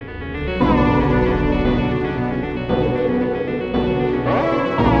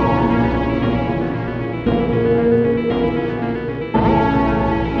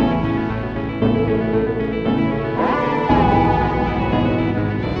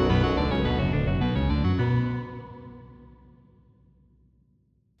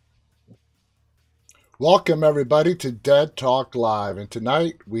Welcome, everybody, to Dead Talk Live. And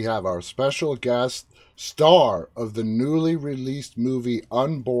tonight we have our special guest, star of the newly released movie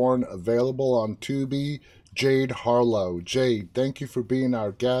Unborn, available on Tubi, Jade Harlow. Jade, thank you for being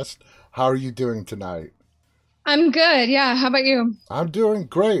our guest. How are you doing tonight? I'm good. Yeah. How about you? I'm doing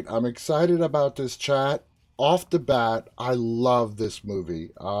great. I'm excited about this chat. Off the bat, I love this movie.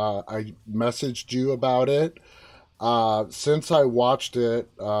 I messaged you about it. Since I watched it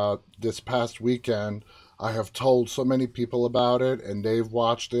this past weekend, I have told so many people about it, and they've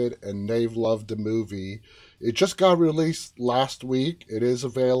watched it and they've loved the movie. It just got released last week. It is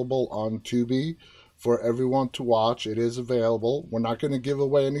available on Tubi for everyone to watch. It is available. We're not going to give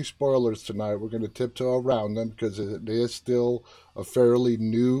away any spoilers tonight. We're going to tiptoe around them because it is still a fairly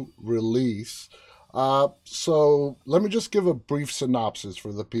new release. So let me just give a brief synopsis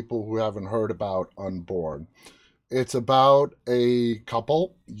for the people who haven't heard about Unborn. It's about a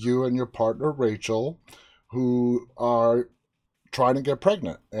couple, you and your partner Rachel, who are trying to get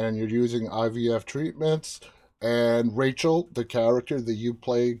pregnant, and you're using IVF treatments. And Rachel, the character that you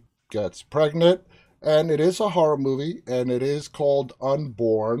play, gets pregnant. And it is a horror movie, and it is called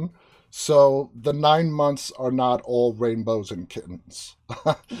Unborn. So the 9 months are not all rainbows and kittens.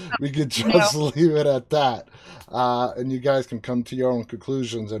 We could No. just leave it at that. And you guys can come to your own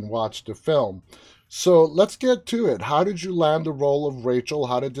conclusions and watch the film. So let's get to it. How did you land the role of Rachel?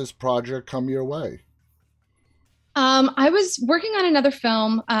 How did this project come your way? I was working on another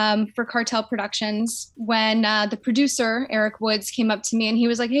film for Cartel Productions when the producer, Eric Woods, came up to me and he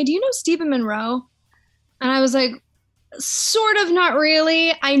was like, "Hey, do you know Stephen Monroe?" And I was like, "Sort of, not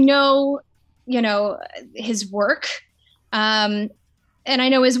really. I know, you know, his work. Um, and I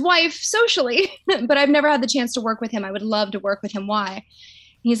know his wife socially, but I've never had the chance to work with him. I would love to work with him. Why?"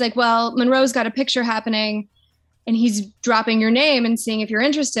 He's like, "Well, Monroe's got a picture happening and he's dropping your name and seeing if you're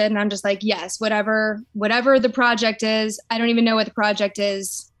interested." And I'm just like, "Yes, whatever the project is. I don't even know what the project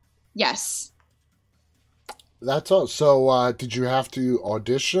is. Yes." That's all. So, did you have to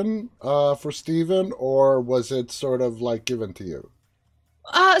audition for Steven, or was it sort of like given to you?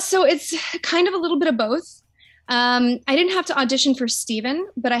 So it's kind of a little bit of both. I didn't have to audition for Steven,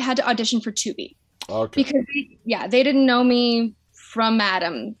 but I had to audition for Tubi Okay. because yeah, they didn't know me from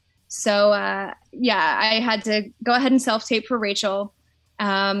Adam. So yeah, I had to go ahead and self tape for Rachel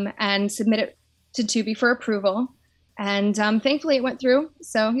and submit it to Tubi for approval. And thankfully it went through.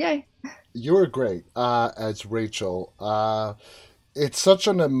 So yay. You were great as Rachel. It's such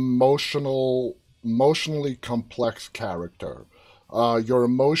an emotionally complex character. Your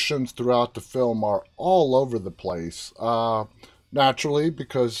emotions throughout the film are all over the place. Naturally,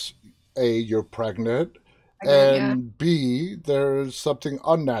 because A, you're pregnant, Pregnant, yeah. and B, there's something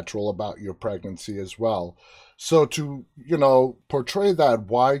unnatural about your pregnancy as well. So to, portray that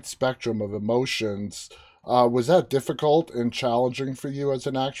wide spectrum of emotions, was that difficult and challenging for you as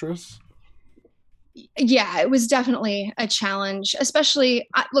an actress? Yeah, it was definitely a challenge, especially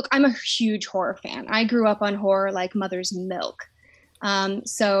look, I'm a huge horror fan. I grew up on horror like mother's milk.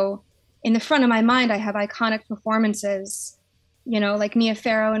 So in the front of my mind, I have iconic performances, like Mia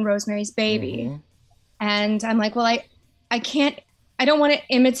Farrow and Rosemary's Baby. Mm-hmm. And I'm like, well, I can't, I don't want to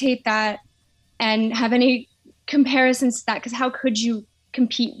imitate that and have any comparisons to that because how could you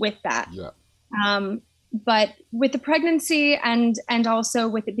compete with that? Yeah. Um, but with the pregnancy and also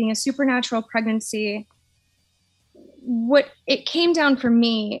with it being a supernatural pregnancy, what it came down for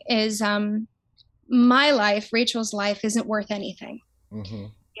me is my life, Rachel's life, isn't worth anything. Mm-hmm.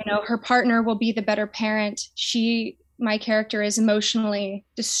 Her partner will be the better parent. My character, is emotionally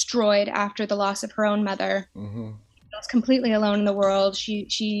destroyed after the loss of her own mother. Mm-hmm. She's completely alone in the world.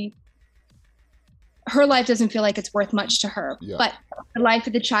 Her life doesn't feel like it's worth much to her, Yeah. but the life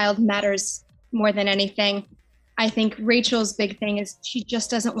of the child matters more than anything. I think Rachel's big thing is she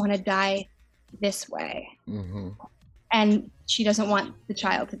just doesn't want to die this way, Mm-hmm. and she doesn't want the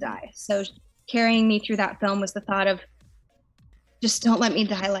child to die. So carrying me through that film was the thought of just don't let me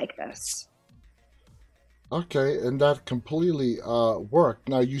die like this. Okay, and that completely worked.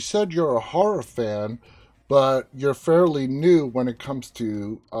 Now, you said you're a horror fan, but you're fairly new when it comes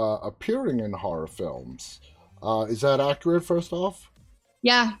to appearing in horror films. Is that accurate, first off?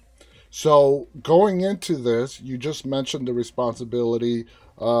 Yeah. So, going into this, you just mentioned the responsibility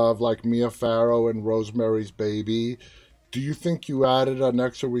of like Mia Farrow and Rosemary's Baby. Do you think you added an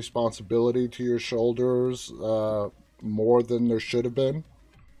extra responsibility to your shoulders more than there should have been?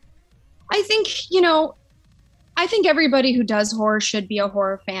 I think, I think everybody who does horror should be a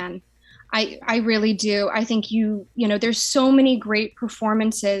horror fan. I really do. I think there's so many great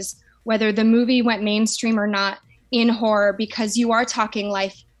performances, whether the movie went mainstream or not, in horror, because you are talking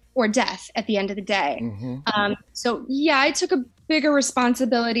life or death at the end of the day. Mm-hmm. So yeah, I took a bigger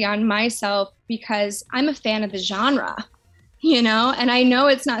responsibility on myself because I'm a fan of the genre, and I know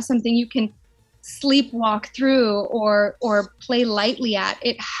it's not something you can sleepwalk through or play lightly at.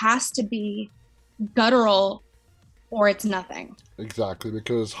 It has to be guttural or it's nothing. Exactly,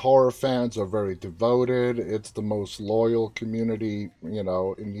 because horror fans are very devoted. It's the most loyal community, in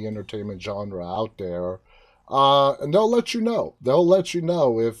the entertainment genre out there. And they'll let you know. They'll let you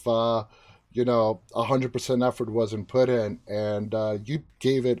know if, 100% effort wasn't put in and you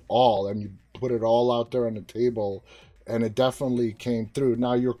gave it all and you put it all out there on the table and it definitely came through.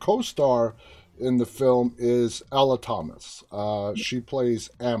 Now, your co star in the film is Ella Thomas. She plays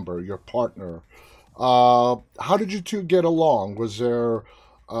Amber, your partner. How did you two get along? Was there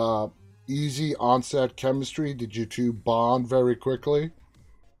uh, easy onset chemistry? Did you two bond very quickly?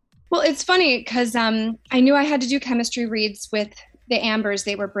 Well, it's funny because I knew I had to do chemistry reads with the Ambers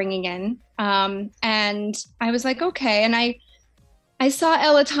they were bringing in. And I was like, okay. And I saw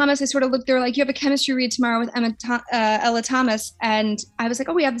Ella Thomas. I sort of looked, they were like, you have a chemistry read tomorrow with Ella Thomas. And I was like,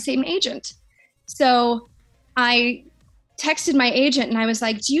 oh, we have the same agent. So I texted my agent and I was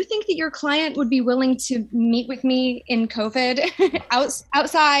like, do you think that your client would be willing to meet with me in COVID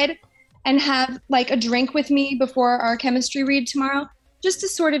outside and have like a drink with me before our chemistry read tomorrow? Just to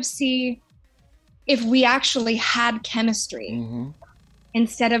sort of see if we actually had chemistry Mm-hmm.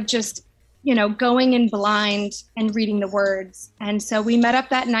 instead of just, going in blind and reading the words. And so we met up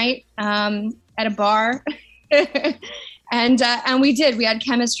that night at a bar and we did. We had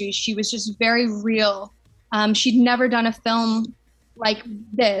chemistry. She was just very real. She'd never done a film like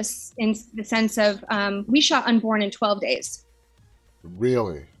this in the sense of we shot Unborn in 12 days.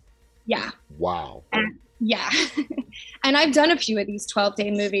 Really? Yeah. Wow. Yeah. And I've done a few of these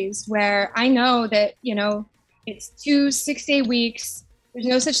 12-day movies where I know that, it's 2 6-day weeks. There's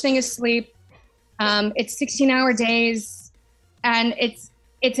no such thing as sleep. It's 16-hour days and it's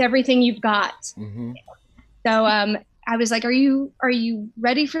everything you've got. Mm-hmm. So I was like, are you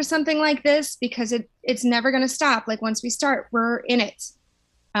ready for something like this? Because it's never going to stop. Like once we start, we're in it.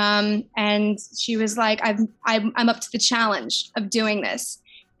 And she was like, I'm up to the challenge of doing this.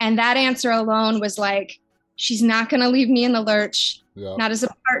 And that answer alone was like, she's not going to leave me in the lurch, Yeah. not as a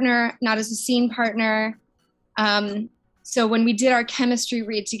partner, not as a scene partner. So when we did our chemistry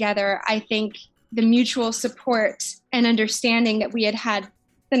read together, I think the mutual support and understanding that we had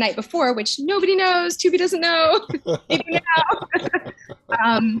the night before, which nobody knows, Tubi doesn't know, maybe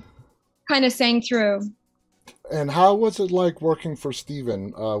now, kind of sang through. And how was it like working for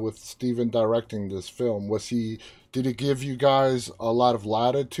Steven, with Steven directing this film? Did he give you guys a lot of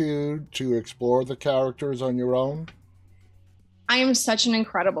latitude to explore the characters on your own? I am such an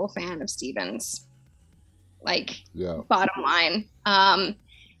incredible fan of Stevens, like Yeah. bottom line.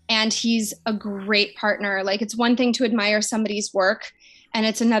 And he's a great partner. Like it's one thing to admire somebody's work, and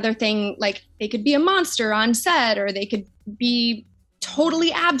it's another thing, like they could be a monster on set or they could be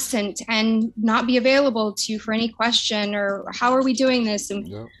totally absent and not be available to you for any question or how are we doing this and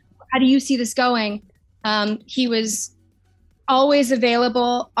Yeah. how do you see this going? He was always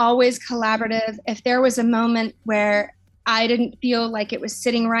available, always collaborative. If there was a moment where I didn't feel like it was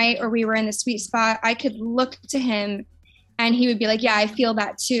sitting right or we were in the sweet spot, I could look to him and he would be like, yeah, I feel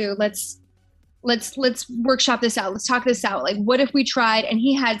that too. Let's workshop this out. Let's talk this out. Like, what if we tried? And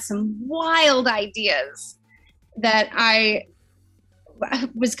he had some wild ideas that I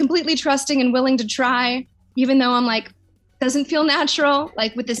was completely trusting and willing to try, even though I'm like, doesn't feel natural.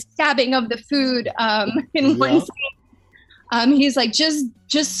 Like with the stabbing of the food in one scene. He's like,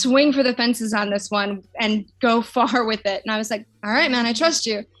 just swing for the fences on this one and go far with it. And I was like, all right, man, I trust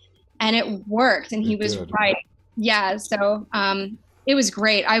you. And it worked. And he was right. Yeah. So it was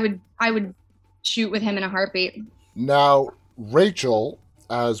great. I would shoot with him in a heartbeat. Now, Rachel,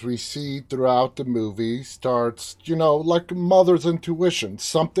 as we see throughout the movie, starts, like mother's intuition.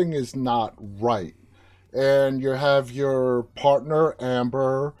 Something is not right. And you have your partner,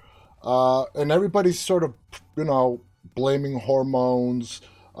 Amber, and everybody's sort of, blaming hormones,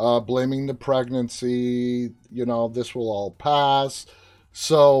 blaming the pregnancy, this will all pass.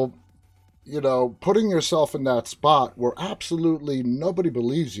 So, putting yourself in that spot where absolutely nobody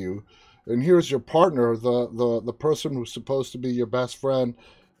believes you, and here's your partner, the person who's supposed to be your best friend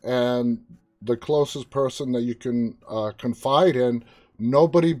and the closest person that you can confide in,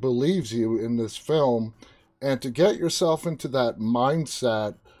 nobody believes you in this film. And to get yourself into that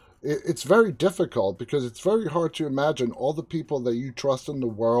mindset, it's very difficult because it's very hard to imagine all the people that you trust in the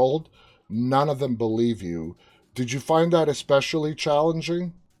world, none of them believe you. Did you find that especially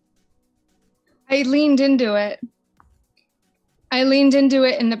challenging? I leaned into it. I leaned into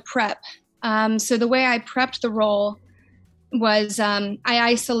it in the prep. So the way I prepped the role was I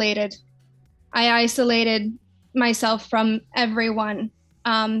isolated myself from everyone.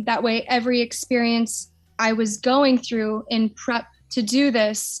 That way, every experience I was going through in prep to do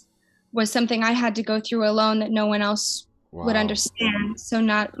this was something I had to go through alone that no one else would Wow. understand. So,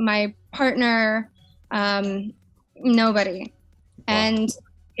 not my partner, nobody. Wow. And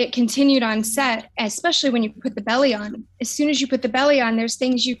it continued on set, especially when you put the belly on. As soon as you put the belly on, there's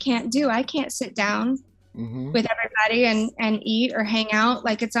things you can't do. I can't sit down Mm-hmm. with everybody and eat or hang out.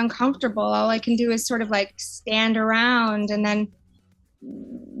 Like, it's uncomfortable. All I can do is sort of like stand around. And then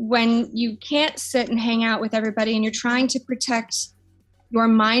when you can't sit and hang out with everybody and you're trying to protect your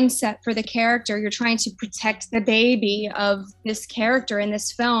mindset for the character, you're trying to protect the baby of this character in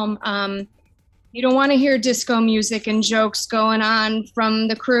this film. You don't want to hear disco music and jokes going on from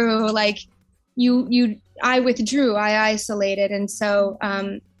the crew. Like, I withdrew, I isolated. And so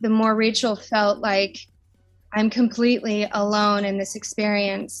the more Rachel felt like I'm completely alone in this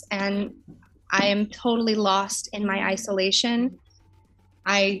experience and I am totally lost in my isolation,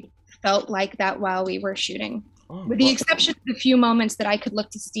 I felt like that while we were shooting, Oh, with the what? exception of the few moments that I could look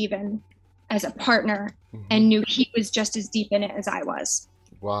to Steven as a partner Mm-hmm. and knew he was just as deep in it as I was.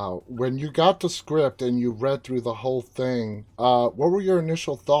 Wow. When you got the script and you read through the whole thing, what were your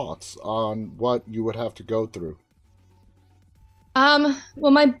initial thoughts on what you would have to go through?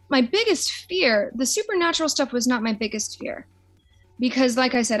 Well, my biggest fear, the supernatural stuff was not my biggest fear because,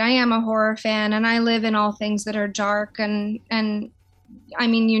 like I said, I am a horror fan and I live in all things that are dark and I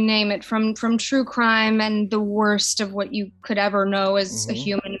mean, you name it, from true crime and the worst of what you could ever know as a Mm-hmm.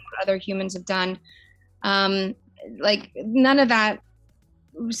 human, what other humans have done. Um, like none of that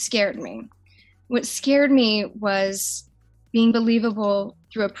scared me. What scared me was being believable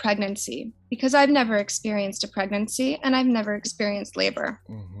through a pregnancy because I've never experienced a pregnancy and I've never experienced labor.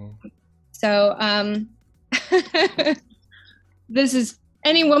 Mm-hmm. So this is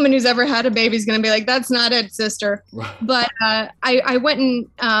any woman who's ever had a baby is going to be like, that's not it, sister. But I went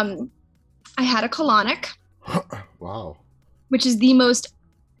and I had a colonic, Wow. which is the most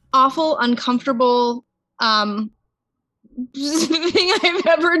awful, uncomfortable thing I've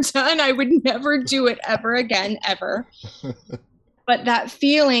ever done. I would never do it ever again, ever. But that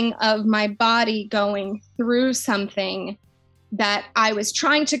feeling of my body going through something that I was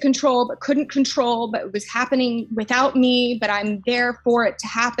trying to control but couldn't control, but it was happening without me, but I'm there for it to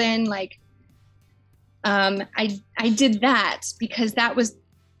happen. Like, I did that because that was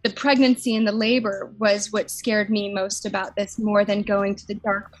the pregnancy and the labor was what scared me most about this, more than going to the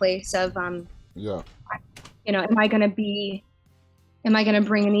dark place of, Yeah. am I going to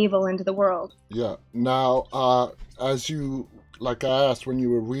bring an evil into the world? Yeah. Now, as you, like I asked, when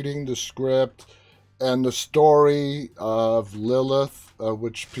you were reading the script and the story of Lilith,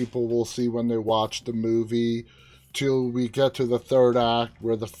 which people will see when they watch the movie, till we get to the third act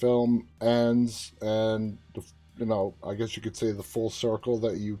where the film ends and, I guess you could say the full circle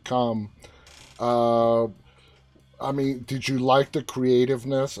that you come. Uh, I mean, did you like the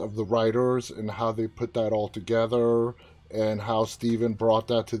creativeness of the writers and how they put that all together and how Steven brought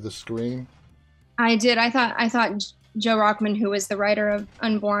that to the screen? I did. I thought Joe Rockman, who was the writer of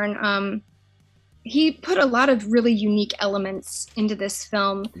Unborn, he put a lot of really unique elements into this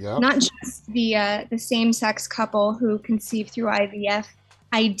film. Yep. Not just the same sex couple who conceived through IVF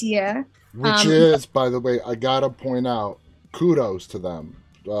idea. Which is, by the way, I gotta point out, kudos to them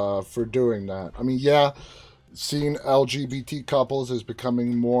for doing that. I mean, yeah, seeing LGBT couples is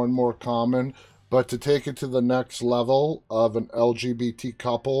becoming more and more common, but to take it to the next level of an LGBT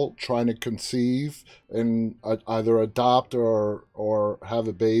couple trying to conceive and either adopt or have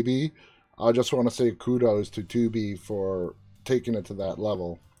a baby, I just want to say kudos to Tubi for taking it to that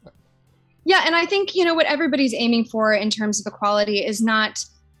level. Yeah, and I think what everybody's aiming for in terms of equality is not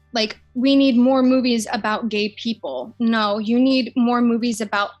like we need more movies about gay people. No, you need more movies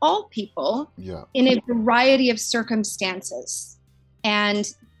about all people Yeah, in a variety of circumstances.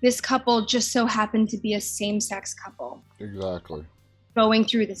 And this couple just so happened to be a same-sex couple exactly. going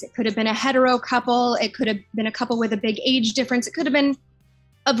through this. It could have been a hetero couple, it could have been a couple with a big age difference, it could have been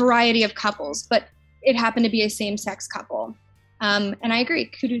a variety of couples, but it happened to be a same-sex couple. And I agree.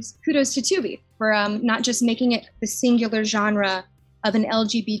 Kudos to Tubi for not just making it the singular genre of an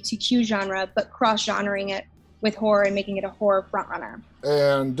LGBTQ genre, but cross-genring it with horror and making it a horror frontrunner.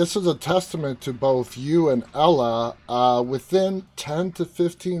 And this is a testament to both you and Ella. Within 10 to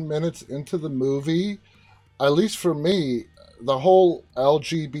 15 minutes into the movie, at least for me, the whole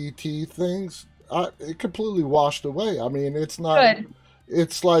LGBT things, it completely washed away. I mean, it's not. Good.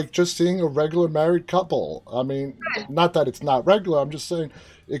 it's like just seeing a regular married couple. I mean, not that it's not regular, I'm just saying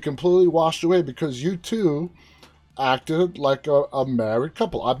it completely washed away because you too acted like a married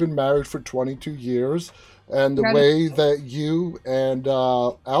couple. I've been married for 22 years, and the Congratulations. way that you and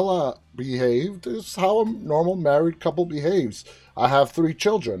Ella behaved is how a normal married couple behaves. I have three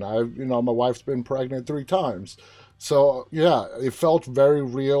children. My wife's been pregnant three times. So, yeah, it felt very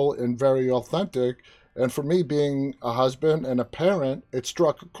real and very authentic. And for me, being a husband and a parent, it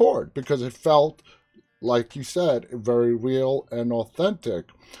struck a chord because it felt, like you said, very real and authentic.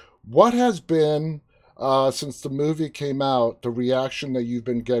 What has been, since the movie came out, the reaction that you've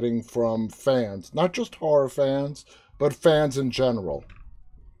been getting from fans, not just horror fans, but fans in general?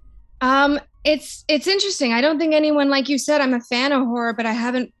 It's interesting. I don't think anyone, like you said, I'm a fan of horror, but I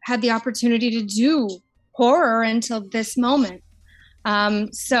haven't had the opportunity to do horror until this moment.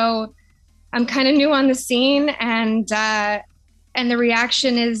 So I'm kind of new on the scene, and the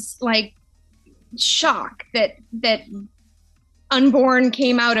reaction is like shock that Unborn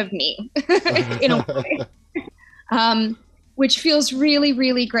came out of me in a way, which feels really,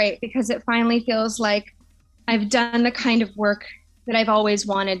 really great because it finally feels like I've done the kind of work that I've always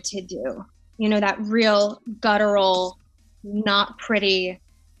wanted to do. You know, that real guttural, not pretty,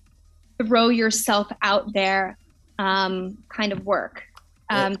 throw yourself out there kind of work.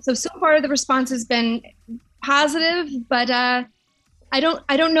 So far the response has been positive, but I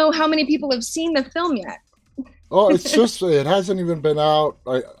don't know how many people have seen the film yet. Oh, it's just it hasn't even been out.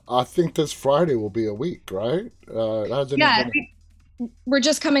 I think this Friday will be a week, right? It hasn't Yeah, even. we're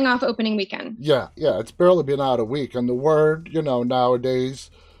just coming off opening weekend. Yeah, yeah, it's barely been out a week, and the word, nowadays,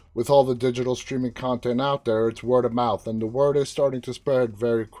 with all the digital streaming content out there, it's word of mouth, and the word is starting to spread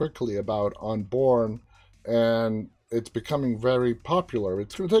very quickly about Unborn, and it's becoming very popular.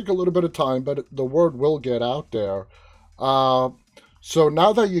 It's going to take a little bit of time, but the word will get out there. Uh, so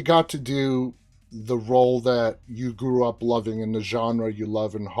now that you got to do the role that you grew up loving in the genre you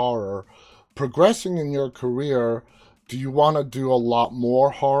love in horror, progressing in your career, do you want to do a lot more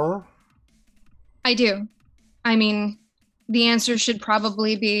horror? I do. I mean, the answer should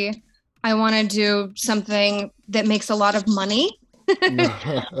probably be I want to do something that makes a lot of money.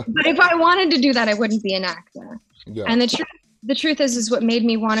 But if I wanted to do that, I wouldn't be an actor. Yeah. And the truth is what made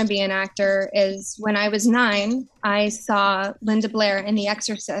me want to be an actor is when I was 9, I saw Linda Blair in The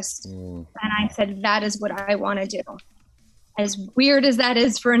Exorcist, Mm. and I said, that is what I want to do. As weird as that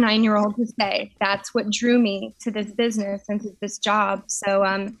is for a 9-year-old to say, that's what drew me to this business and to this job. So,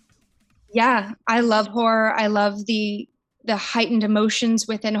 yeah, I love horror. I love the heightened emotions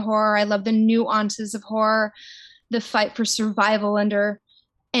within horror. I love the nuances of horror, the fight for survival under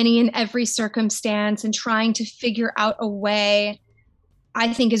any and every circumstance and trying to figure out a way,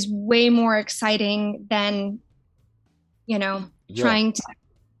 I think is way more exciting than, Yeah. trying to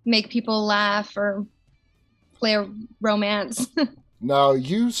make people laugh or play a romance. Now,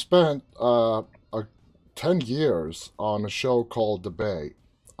 you spent 10 years on a show called The Bay,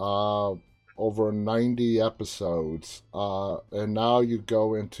 uh, over 90 episodes, and now you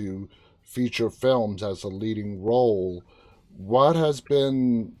go into feature films as a leading role. What has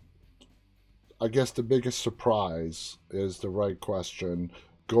been, I guess, the biggest surprise is the right question,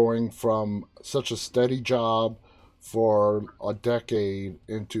 going from such a steady job for a decade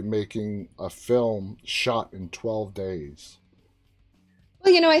into making a film shot in 12 days?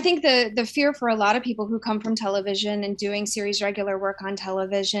 Well, I think the fear for a lot of people who come from television and doing series regular work on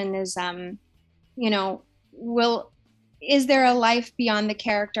television is, you know, will is there a life beyond the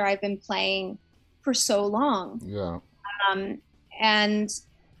character I've been playing for so long? Yeah. Um, and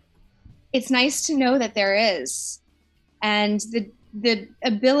it's nice to know that there is, and the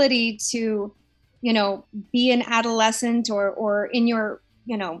ability to, be an adolescent or in your,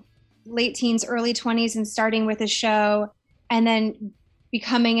 late teens, early 20s, and starting with a show, and then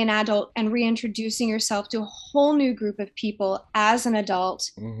becoming an adult and reintroducing yourself to a whole new group of people as an adult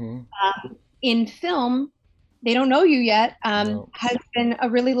Mm-hmm. in film, they don't know you yet, No. has been a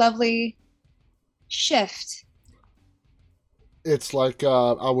really lovely shift. It's like,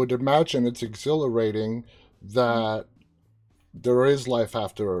 I would imagine it's exhilarating that there is life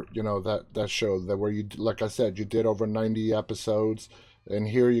after, that show, that where you, like I said, you did over 90 episodes, and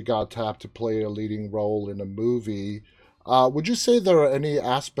here you got tapped to play a leading role in a movie. Would you say there are any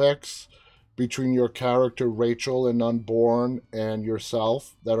aspects between your character Rachel in Unborn and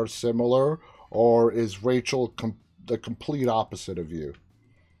yourself that are similar, or is Rachel the complete opposite of you?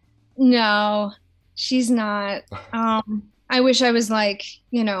 No, she's not. I wish I was like,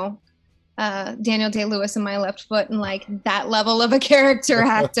 Daniel Day-Lewis in My Left Foot and like that level of a character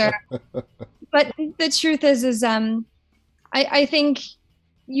actor. But the truth is I think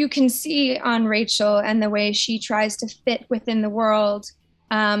you can see on Rachel and the way she tries to fit within the world,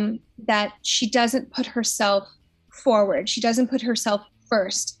 that she doesn't put herself forward. She doesn't put herself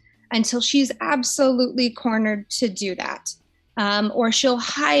first until she's absolutely cornered to do that. Or she'll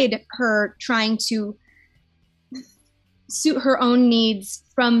hide her trying to suit her own needs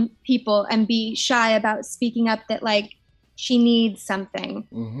from people and be shy about speaking up that like she needs something.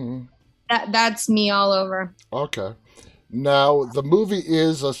 Hmm. That's me all over. Okay. Now, the movie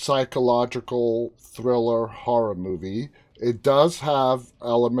is a psychological thriller horror movie. It does have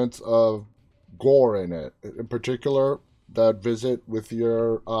elements of gore in it, in particular, that visit with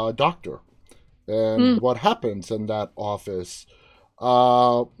your doctor and Mm. what happens in that office.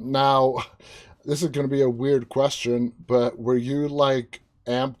 Now, this is going to be a weird question, but were you like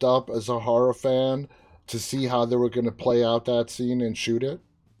amped up as a horror fan to see how they were going to play out that scene and shoot it?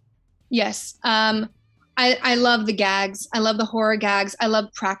 Yes. I love the gags. I love the horror gags. I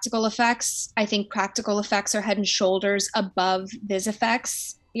love practical effects. I think practical effects are head and shoulders above vis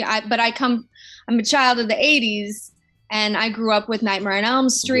effects. Yeah, I'm a child of the 80s and I grew up with Nightmare on Elm Yeah.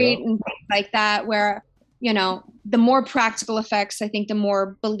 Street and things like that, where, the more practical effects, I think the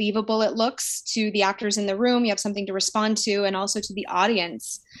more believable it looks to the actors in the room. You have something to respond to and also to the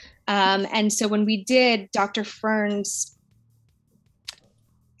audience. And so when we did Dr. Fern's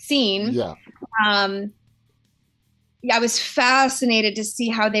scene, Yeah. um, yeah, I was fascinated to see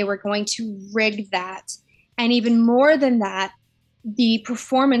how they were going to rig that. And even more than that, the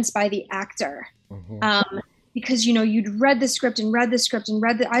performance by the actor. Hmm. Um, because, you'd read the script and read the script and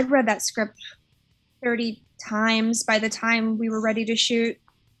I've read that script 30 times by the time we were ready to shoot.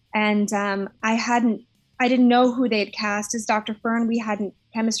 And I didn't know who they had cast as Dr. Fern. We hadn't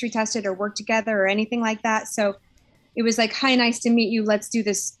chemistry tested or worked together or anything like that. So it was like, hi, nice to meet you. Let's do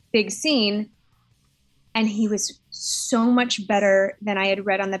this big scene. And he was so much better than I had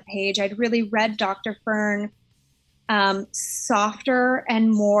read on the page. I'd really read Dr. Fern softer and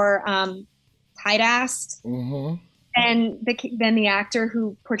more tight-assed Hmm. than the actor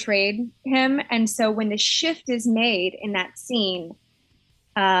who portrayed him. And so when the shift is made in that scene,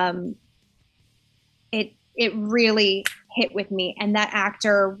 um, it really hit with me. And that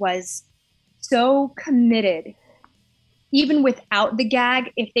actor was so committed, even without the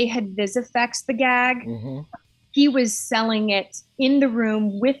gag. If they had vis effects the gag, Hmm. he was selling it in the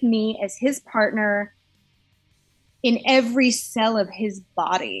room with me as his partner in every cell of his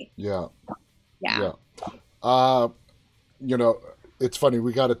body. Yeah. Yeah. Yeah. Uh, you know, it's funny.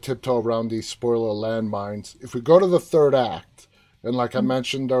 We got to tiptoe around these spoiler landmines. If we go to the third act, and like I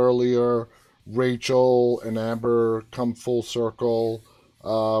mentioned earlier, Rachel and Amber come full circle.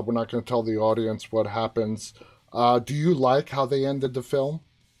 We're not going to tell the audience what happens. Do you like how they ended the film?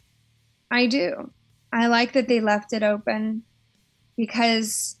 I do. I like that they left it open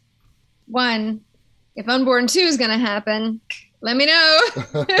because, one, if Unborn 2 is going to happen, let me know.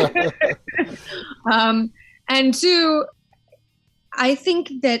 um, and two, I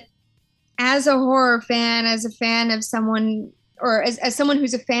think that as a horror fan, as a fan of someone, or as someone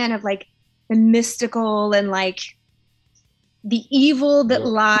who's a fan of like the mystical and like the evil that Yeah.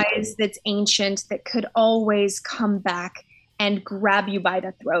 lies, that's ancient, that could always come back and grab you by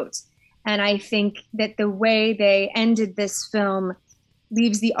the throat. And I think that the way they ended this film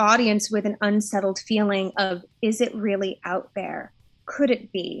leaves the audience with an unsettled feeling of, is it really out there? Could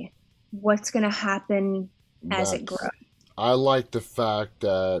it be? What's going to happen as it That's. grows? I like the fact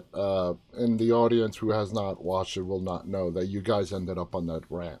that, in the audience who has not watched it will not know that you guys ended up on that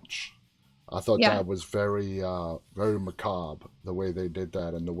ranch. I thought Yeah. that was very macabre the way they did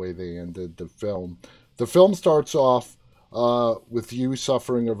that and the way they ended the film. The film starts off with you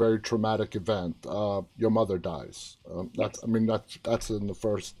suffering a very traumatic event. Your mother dies. Yes. That's in the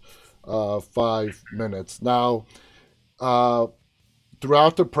first 5 minutes. Now, uh,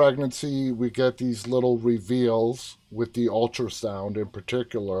 throughout the pregnancy, we get these little reveals with the ultrasound in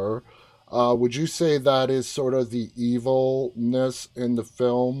particular. Would you say that is sort of the evilness in the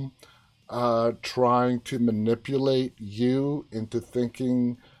film, trying to manipulate you into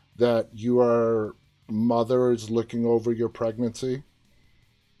thinking that your mother is looking over your pregnancy?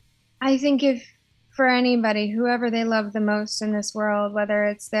 I think if for anybody, whoever they love the most in this world, whether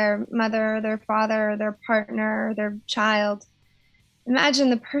it's their mother, their father, their partner, their child, imagine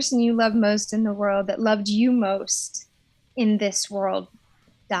the person you love most in the world that loved you most in this world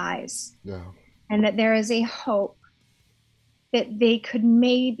dies, Yeah, and that there is a hope that they could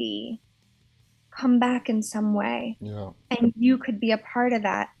maybe come back in some way, yeah, and you could be a part of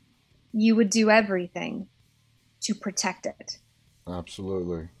that. You would do everything to protect it.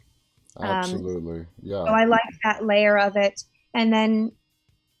 absolutely. Um, Absolutely. Yeah. so I like that layer of it. And then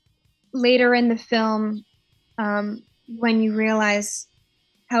later in the film, when you realize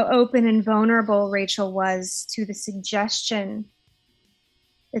how open and vulnerable Rachel was to the suggestion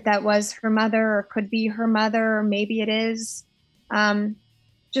that that was her mother or could be her mother, or maybe it is.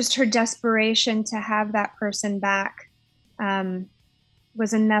 Just her desperation to have that person back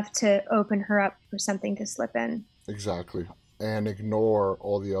was enough to open her up for something to slip in. Exactly. And ignore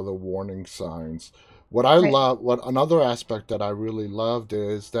all the other warning signs. What I Right. love, what another aspect that I really loved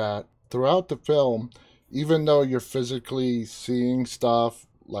is that throughout the film, even though you're physically seeing stuff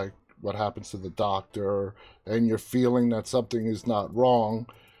like what happens to the doctor and you're feeling that something is not wrong,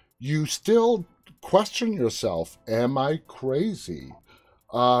 you still question yourself. Am I crazy?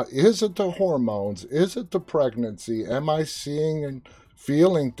 Is it the hormones? Is it the pregnancy? Am I seeing and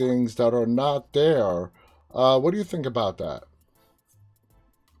feeling things that are not there? What do you think about that?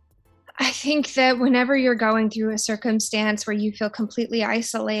 I think that whenever you're going through a circumstance where you feel completely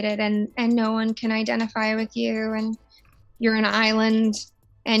isolated and no one can identify with you, and you're an island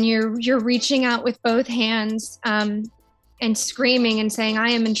and you're reaching out with both hands, and screaming and saying I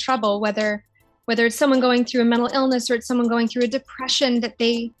am in trouble, whether it's someone going through a mental illness or it's someone going through a depression, that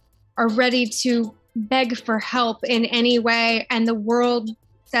they are ready to beg for help in any way, and the world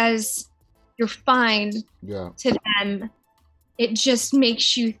says you're fine Yeah. to them. It just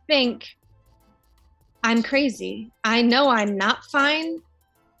makes you think, I'm crazy. I know I'm not fine,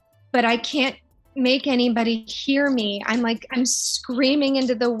 but I can't make anybody hear me. I'm screaming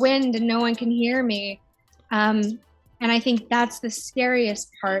into the wind and no one can hear me. And I think that's the scariest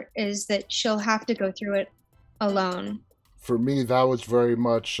part, is that she'll have to go through it alone. For me, that was very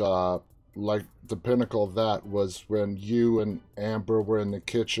much like the pinnacle of that was when you and Amber were in the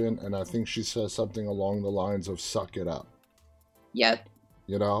kitchen, and I think she says something along the lines of "suck it up." Yep.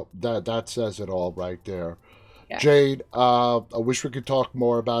 You know, that says it all right there. Yeah. Jade, I wish we could talk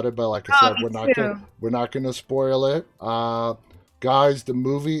more about it, but like I Oh, said, me too. we're not gonna spoil it. Guys, the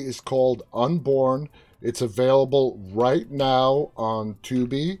movie is called Unborn. It's available right now on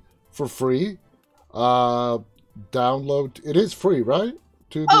Tubi for free. Uh, Download. It is free, right? Oh,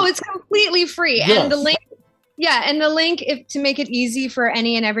 Tubi. it's completely free. And the Yes. link, yeah, and the link, if to make it easy for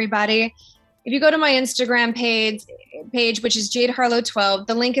any and everybody, if you go to my Instagram page, which is Jade Harlow 12,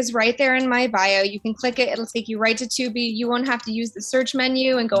 the link is right there in my bio. You can click it, it'll take you right to Tubi. You won't have to use the search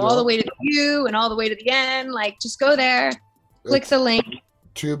menu and go all the Yep. way to the view and all the way to the end. Like, just go there, click It's the link.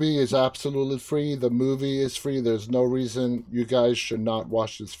 Tubi is absolutely free. The movie is free. There's no reason you guys should not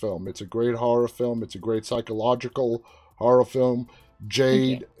watch this film. It's a great horror film. It's a great psychological horror film. Thank you.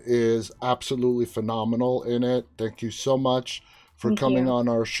 Jade is absolutely phenomenal in it. Thank you so much for Thank coming you. on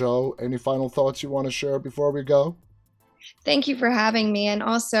our show. Any final thoughts you want to share before we go? Thank you for having me. And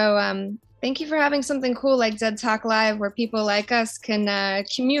also, thank you for having something cool like Dead Talk Live, where people like us can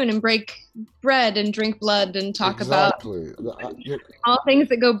commune and break bread and drink blood and talk about Exactly. all things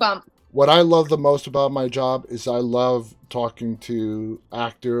that go bump. What I love the most about my job is I love talking to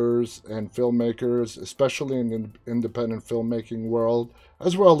actors and filmmakers, especially in the independent filmmaking world,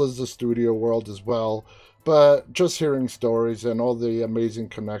 as well as the studio world as well. But just hearing stories and all the amazing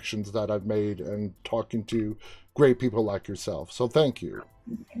connections that I've made and talking to great people like yourself. So thank you.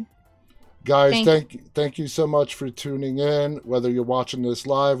 Guys, Thank you. thank you so much for tuning in, whether you're watching this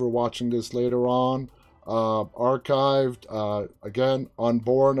live or watching this later on. Archived, again,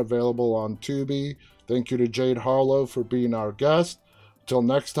 Unborn, available on Tubi. Thank you to Jade Harlow for being our guest. Till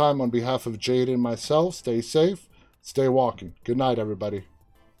next time, on behalf of Jade and myself, stay safe, stay walking. Good night, everybody.